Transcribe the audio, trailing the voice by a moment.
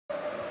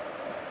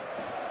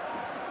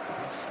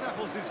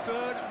snaffles his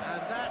third,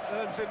 and that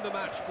earns him the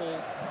match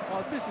ball.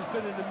 Oh, this has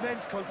been an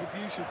immense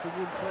contribution from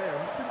one player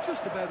who's been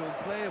just about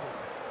unplayable.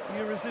 The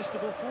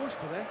irresistible force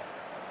today.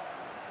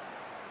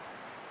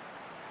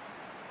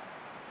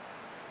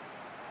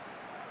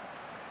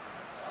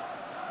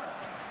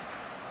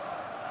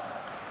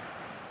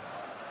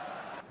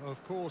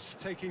 Of course,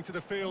 taking to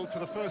the field for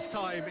the first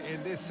time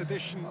in this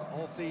edition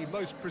of the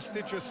most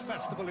prestigious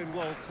festival in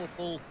world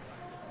football.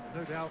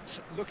 No doubt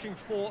looking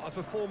for a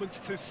performance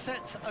to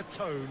set a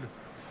tone.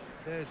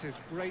 There's his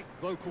great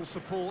vocal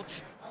support.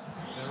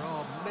 There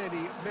are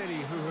many,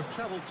 many who have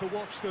travelled to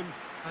watch them,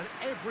 and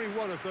every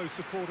one of those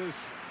supporters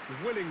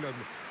willing them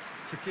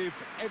to give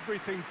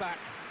everything back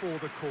for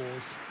the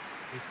cause.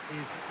 It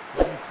is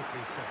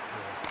beautifully set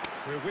here.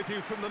 We're with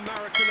you from the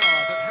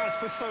Maracanã that has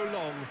for so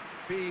long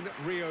been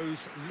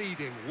Rio's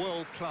leading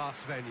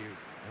world-class venue.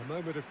 A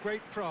moment of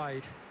great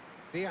pride,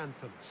 the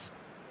anthems.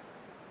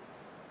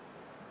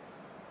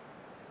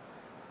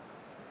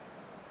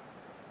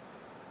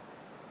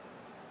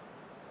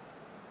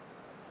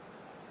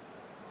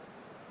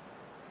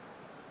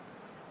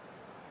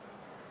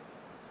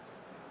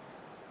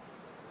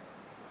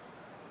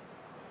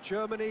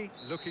 Germany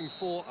looking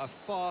for a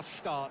fast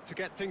start to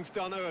get things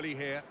done early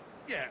here.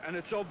 Yeah, and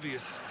it's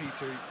obvious,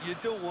 Peter, you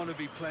don't want to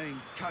be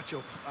playing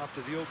catch-up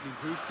after the opening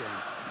group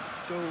game.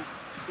 So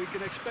we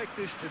can expect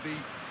this to be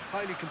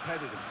highly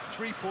competitive.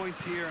 3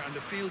 points here and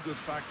the feel-good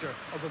factor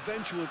of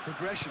eventual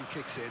progression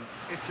kicks in.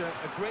 It's a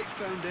great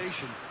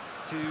foundation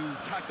to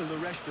tackle the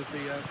rest of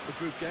the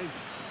group games.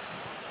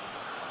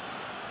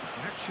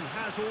 The action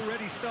has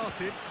already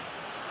started.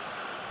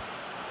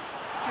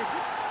 Jim,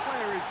 which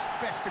player is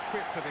best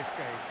equipped for this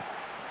game?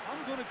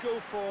 I'm going to go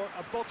for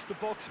a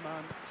box-to-box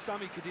man,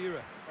 Sami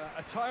Khedira,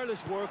 a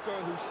tireless worker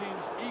who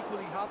seems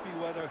equally happy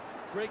whether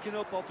breaking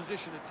up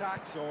opposition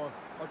attacks or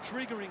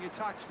triggering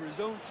attacks for his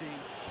own team.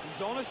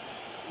 He's honest,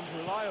 he's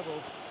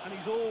reliable, and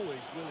he's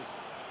always willing.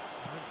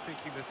 I'm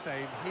thinking the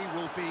same. He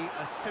will be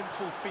a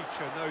central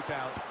feature, no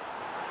doubt.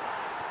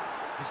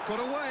 He's got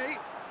away.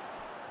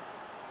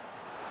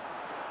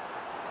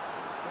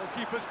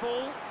 Goalkeeper's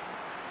ball.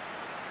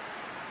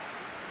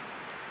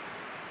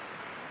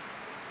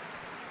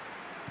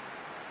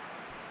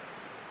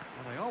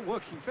 Well, they are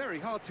working very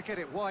hard to get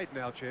it wide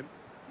now, Jim.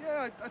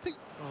 Yeah, I think...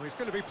 Oh, he's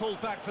going to be pulled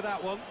back for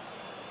that one.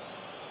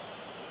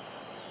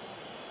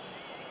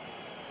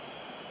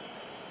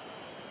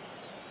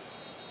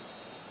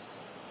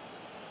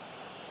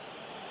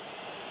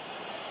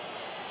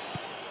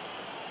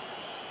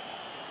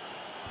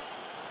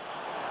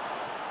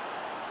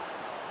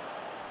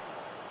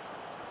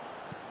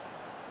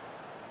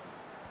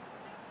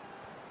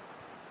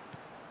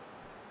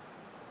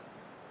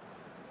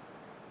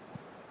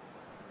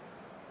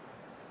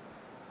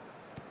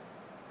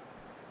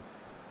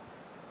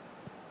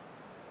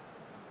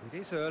 It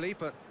is early,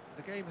 but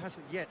the game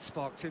hasn't yet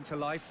sparked into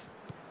life.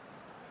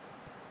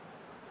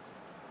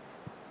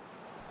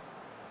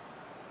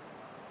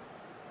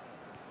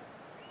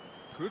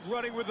 Good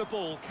running with the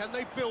ball. Can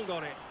they build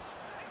on it?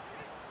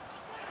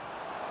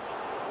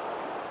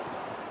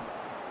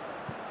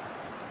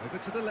 Over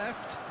to the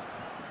left.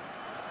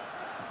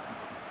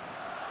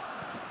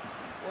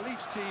 Well,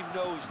 each team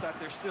knows that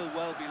they're still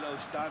well below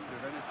standard,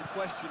 and it's a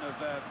question of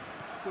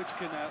which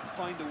can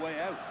find a way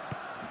out.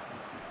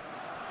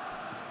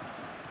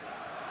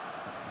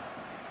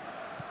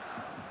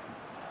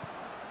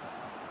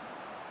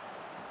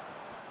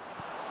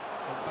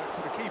 Back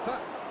to the keeper.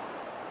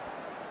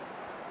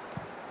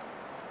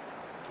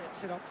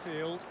 Gets it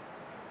upfield.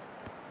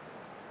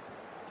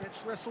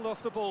 Gets wrestled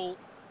off the ball.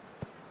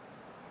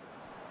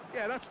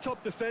 Yeah, that's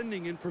top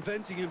defending and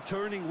preventing him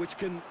turning, which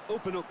can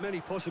open up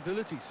many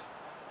possibilities.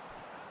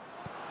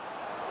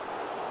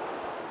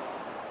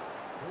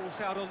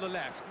 Ball's out on the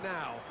left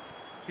now.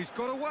 He's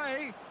got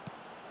away.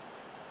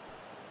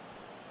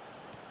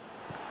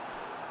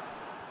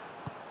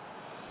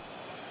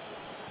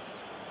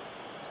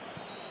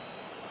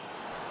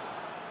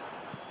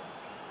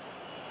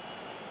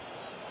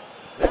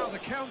 Now the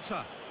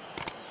counter.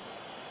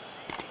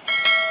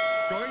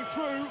 Going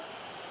through.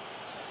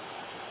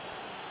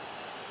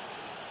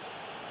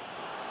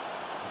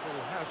 The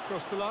ball has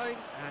crossed the line,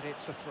 and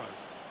it's a throw.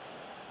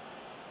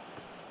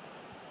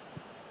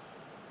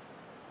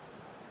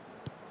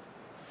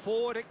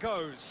 Forward it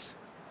goes.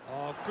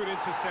 Oh, good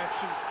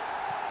interception.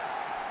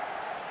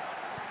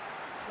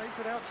 Plays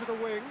it out to the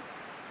wing.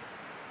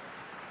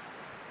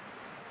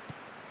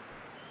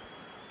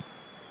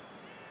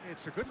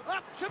 It's a good...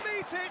 Up to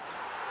meet it!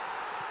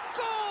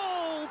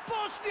 Goal!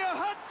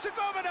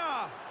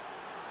 Bosnia-Herzegovina!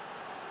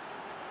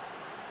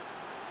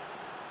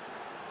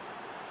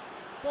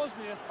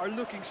 Bosnia are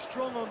looking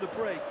strong on the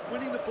break.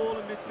 Winning the ball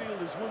in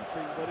midfield is one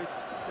thing, but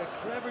it's their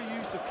clever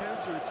use of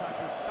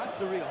counter-attacking. That's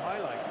the real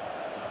highlight.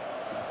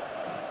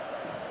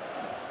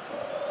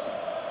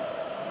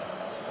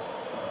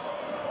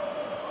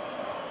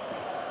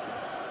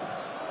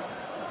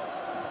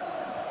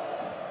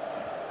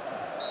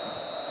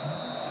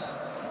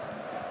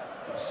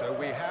 So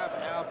we have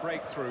our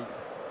breakthrough.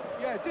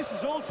 Yeah, this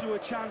is also a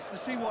chance to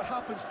see what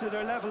happens to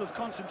their level of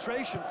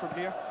concentration from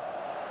here.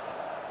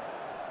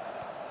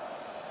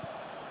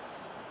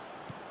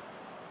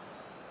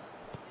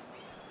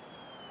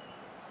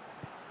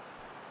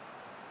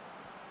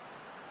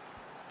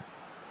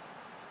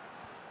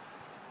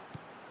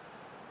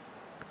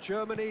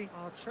 Germany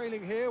are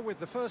trailing here with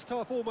the first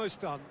half almost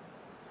done.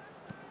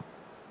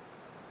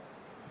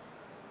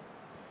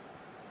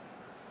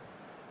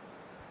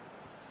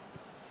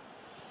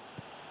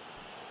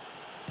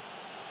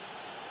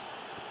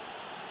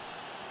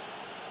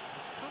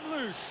 It's come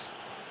loose.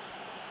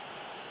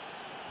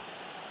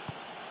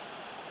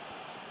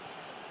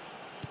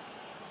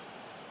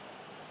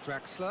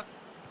 Draxler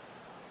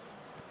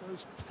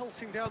goes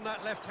pelting down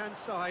that left-hand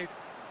side.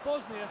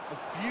 Bosnia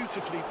Have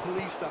beautifully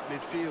policed that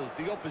midfield.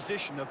 The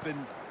opposition have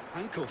been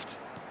handcuffed.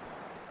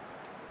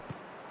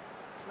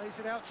 Plays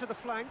it out to the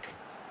flank.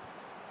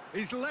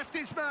 He's left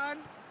his man.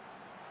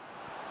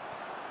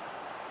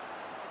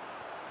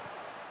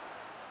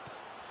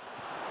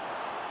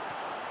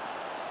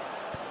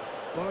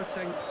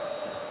 Boateng.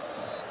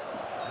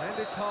 And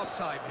it's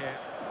half-time here.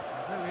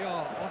 And there we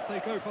are, off they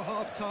go for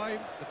half-time.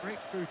 The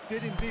breakthrough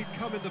did indeed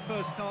come in the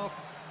first half.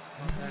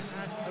 There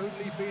has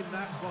only been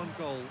that one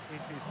goal. It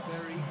is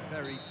very,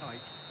 very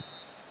tight.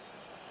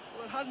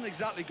 Well, it hasn't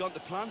exactly gone to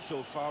plan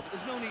so far, but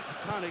there's no need to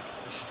panic.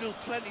 There's still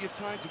plenty of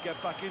time to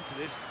get back into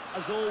this.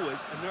 As always,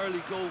 an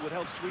early goal would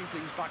help swing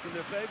things back in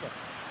their favour.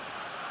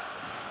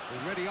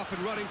 Already up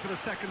and running for the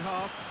second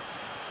half.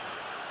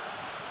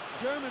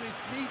 Germany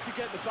need to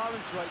get the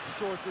balance right to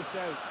sort this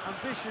out.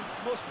 Ambition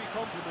must be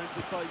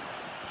complemented by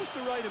just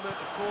the right amount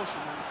of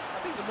caution, and I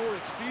think the more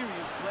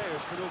experienced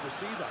players can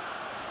oversee that.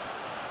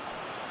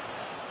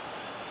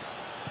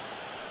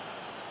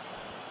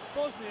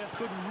 Bosnia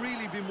Couldn't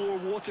really be more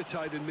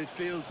watertight in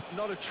midfield.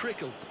 Not a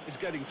trickle is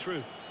getting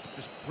through.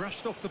 Just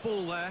brushed off the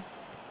ball there.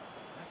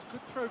 That's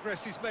good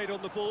progress he's made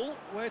on the ball.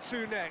 Where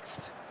to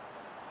next?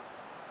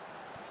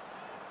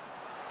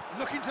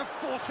 Looking to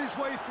force his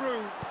way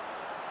through.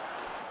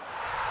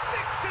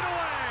 Sticks it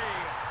away!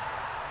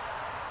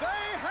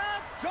 They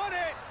have done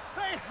it!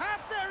 They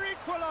have their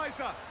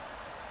equaliser!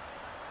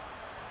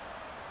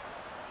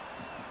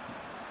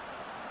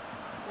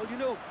 Well, you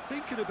know,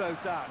 thinking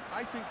about that,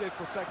 I think they've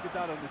perfected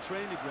that on the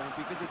training ground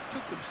because it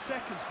took them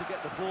seconds to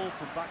get the ball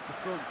from back to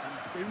front, and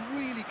they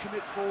really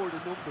commit forward in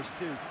numbers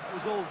too. It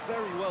was all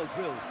very well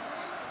drilled.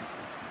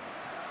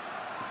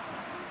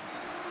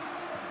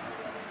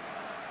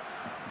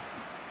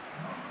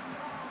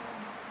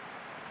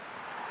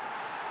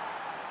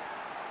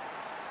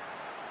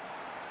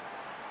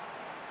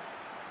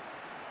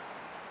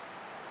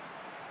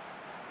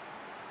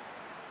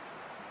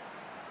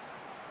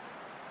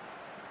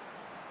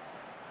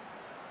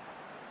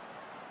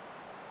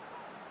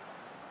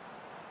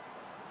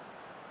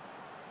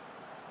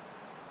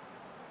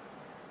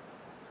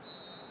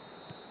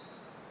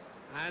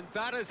 And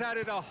that has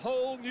added a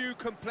whole new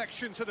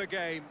complexion to the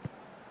game.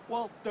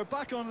 Well, they're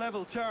back on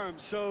level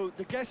terms, so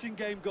the guessing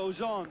game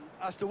goes on.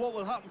 As to what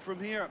will happen from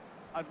here,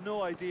 I've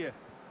no idea.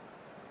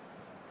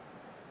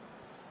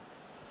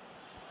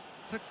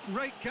 It's a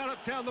great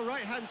gallop down the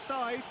right-hand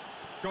side.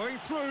 Going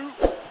through.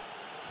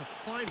 It's a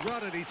fine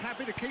run, and he's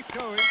happy to keep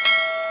going.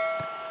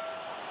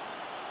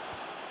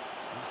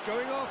 He's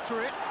going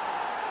after it.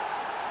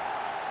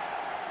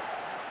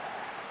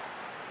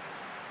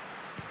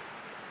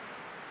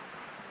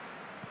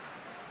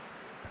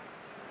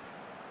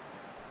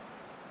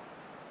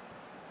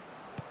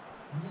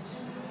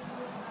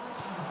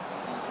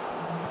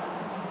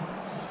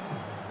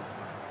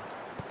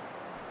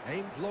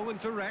 Aimed long and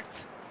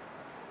direct.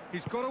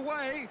 He's got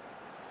away.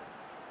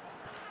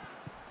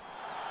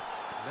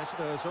 Messi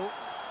Ozil.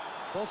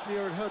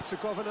 Bosnia and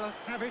Herzegovina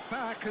have it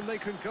back and they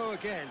can go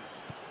again.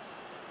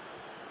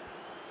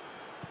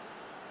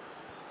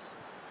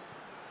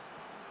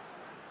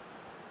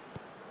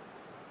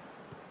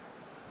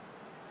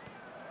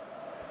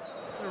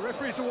 The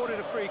referee's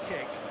awarded a free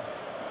kick.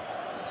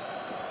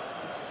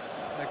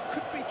 There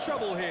could be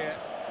trouble here.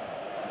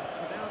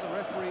 For now, the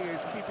referee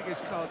is keeping his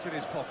cards in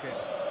his pocket.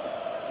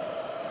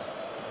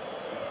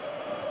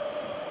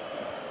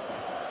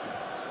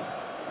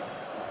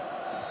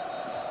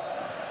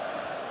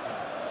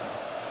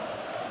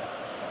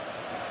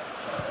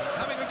 He's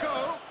having a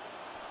go.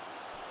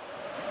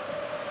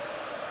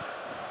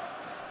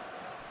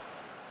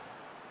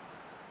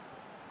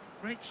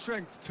 Great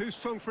strength, too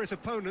strong for his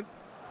opponent.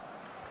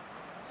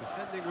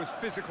 Defending was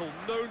physical,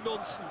 no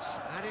nonsense,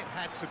 and it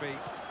had to be.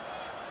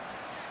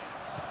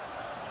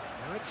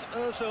 Now it's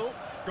Ozil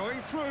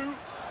going through.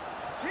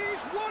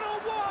 He's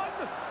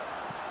one-on-one!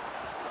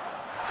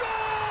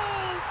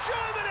 Goal!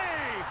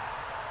 Germany!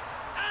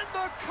 And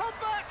the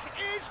comeback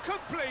is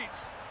complete.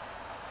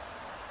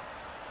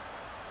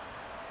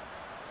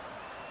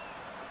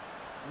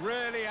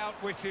 Really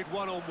outwitted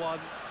one-on-one.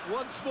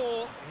 Once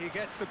more, he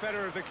gets the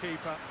better of the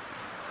keeper.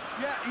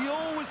 Yeah, he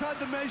always had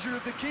the measure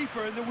of the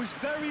keeper, and there was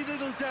very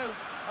little doubt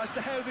as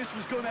to how this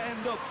was going to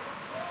end up.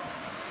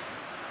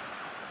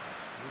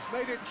 He's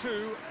made it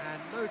two,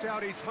 and no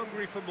doubt he's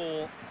hungry for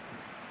more.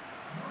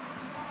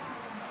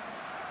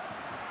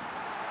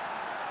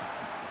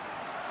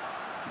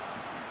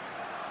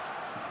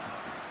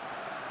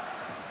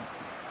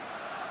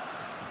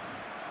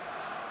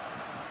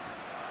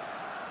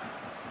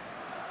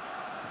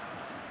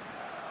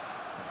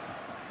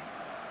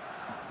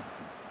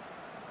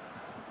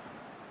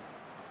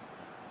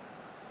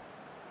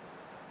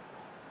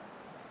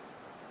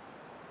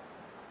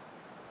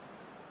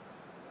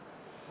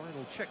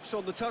 Checks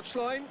on the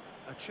touchline.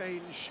 A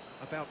change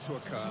about to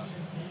occur.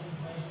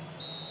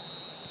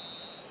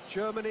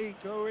 Germany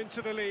go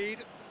into the lead.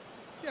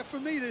 Yeah, for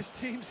me, this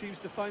team seems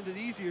to find it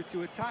easier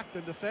to attack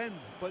than defend,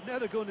 but now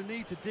they're going to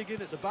need to dig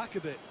in at the back a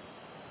bit.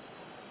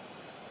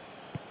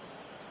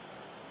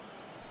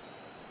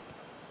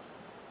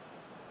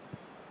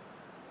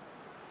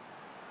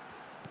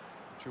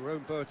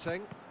 Jerome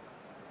Boateng.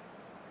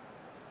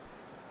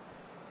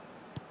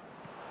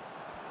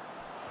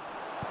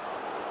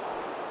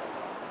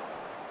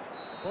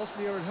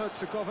 Bosnia and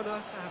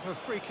Herzegovina have a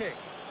free kick.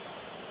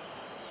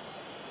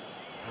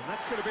 And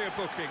that's going to be a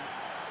booking.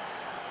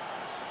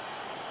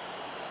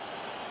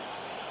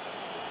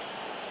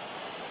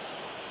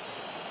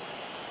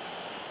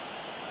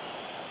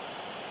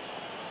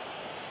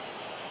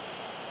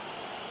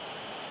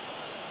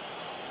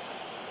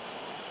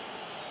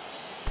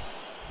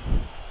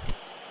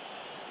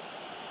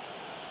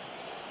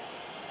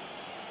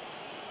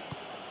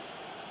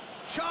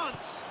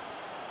 Chance!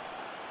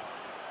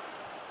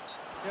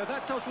 Yeah,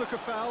 that does look a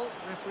foul.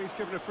 Referee's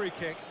given a free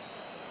kick.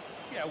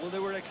 Yeah, well, they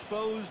were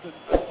exposed and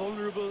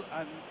vulnerable,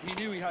 and he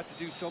knew he had to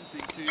do something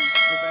to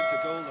prevent a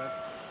goal there.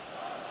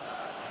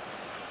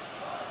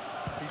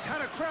 He's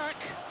had a crack.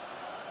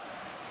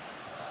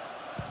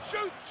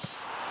 Shoots!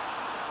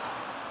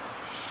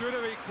 Should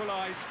have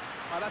equalised.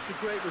 That's a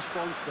great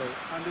response, though,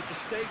 and it's a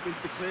statement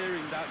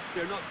declaring that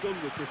they're not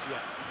done with this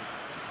yet.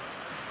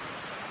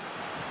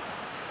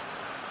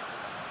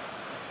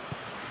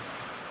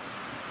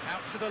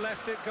 Out to the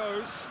left it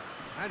goes,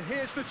 and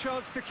here's the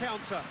chance to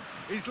counter.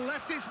 He's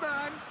left his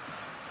man.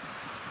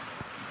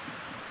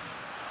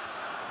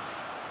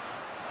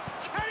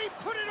 Can he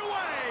put it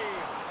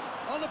away?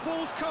 Oh, the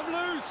ball's come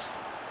loose.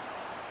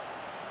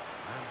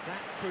 And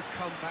that could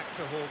come back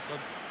to haunt them.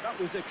 That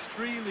was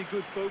extremely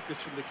good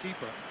focus from the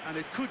keeper, and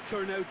it could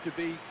turn out to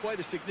be quite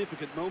a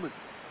significant moment.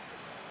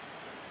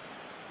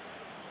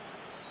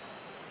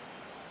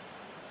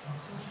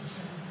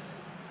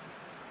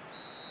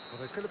 Well,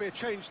 there's going to be a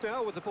change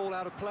now with the ball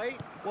out of play.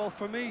 Well,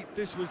 for me,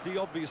 this was the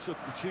obvious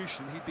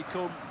substitution. He'd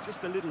become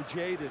just a little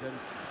jaded, and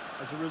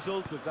as a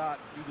result of that,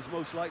 he was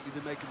most likely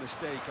to make a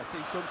mistake. I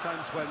think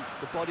sometimes when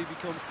the body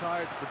becomes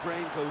tired, the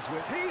brain goes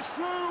with. He's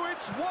through,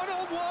 it's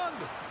one-on-one.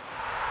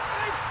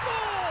 They've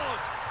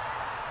scored!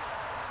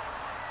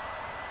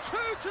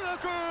 Two to the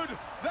good.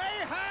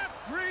 They have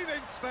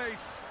breathing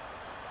space.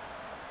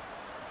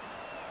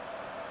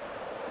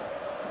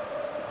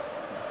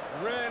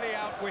 Really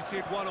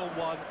outwitted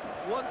one-on-one.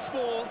 Once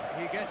more,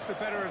 he gets the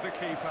better of the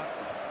keeper.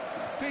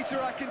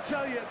 Peter, I can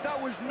tell you,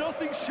 that was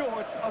nothing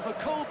short of a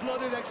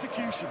cold-blooded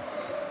execution.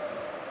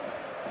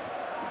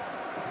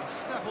 He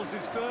snaffles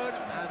his third,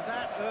 and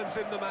that earns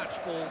him the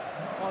match ball.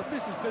 Oh,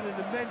 this has been an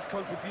immense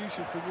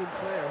contribution from one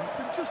player. He's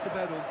been just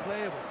about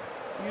unplayable.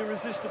 The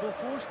irresistible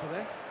force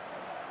today.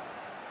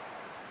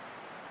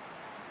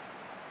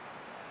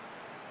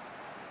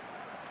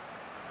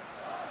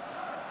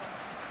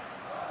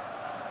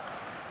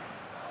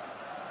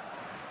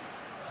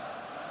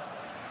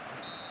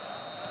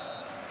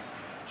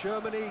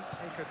 Germany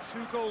take a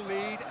two-goal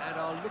lead and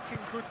are looking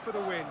good for the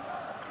win.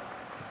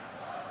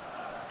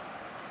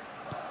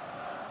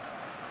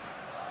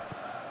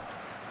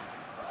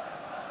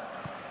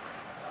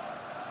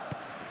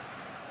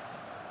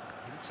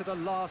 Into the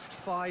last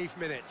 5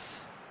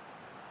 minutes.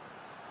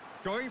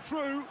 Going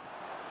through.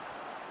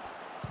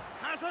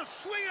 Has a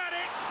swing at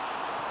it!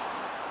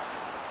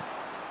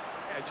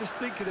 Yeah, just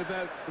thinking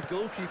about the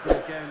goalkeeper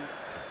again,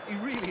 he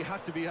really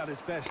had to be at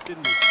his best,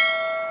 didn't he?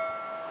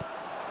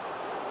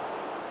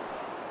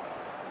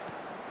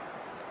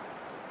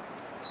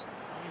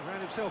 He ran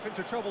himself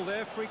into trouble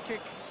there. Free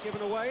kick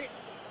given away.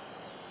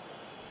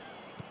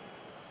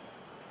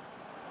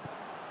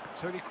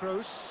 Toni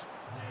Kroos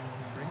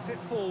brings it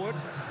forward.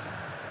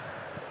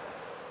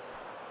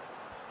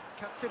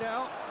 Cuts it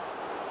out.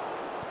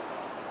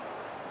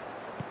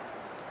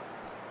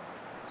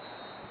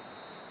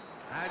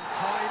 And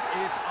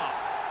time is up.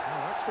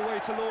 Well, that's the way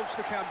to launch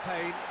the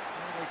campaign.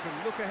 Now they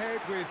can look ahead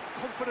with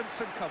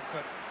confidence and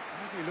comfort.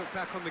 How do you look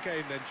back on the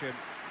game then, Jim?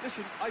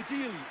 Listen,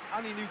 ideally,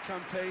 any new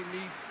campaign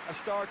needs a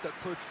start that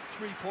puts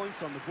 3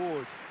 points on the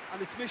board,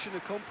 and it's mission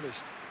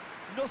accomplished.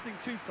 Nothing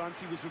too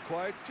fancy was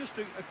required, just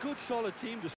a good, solid team to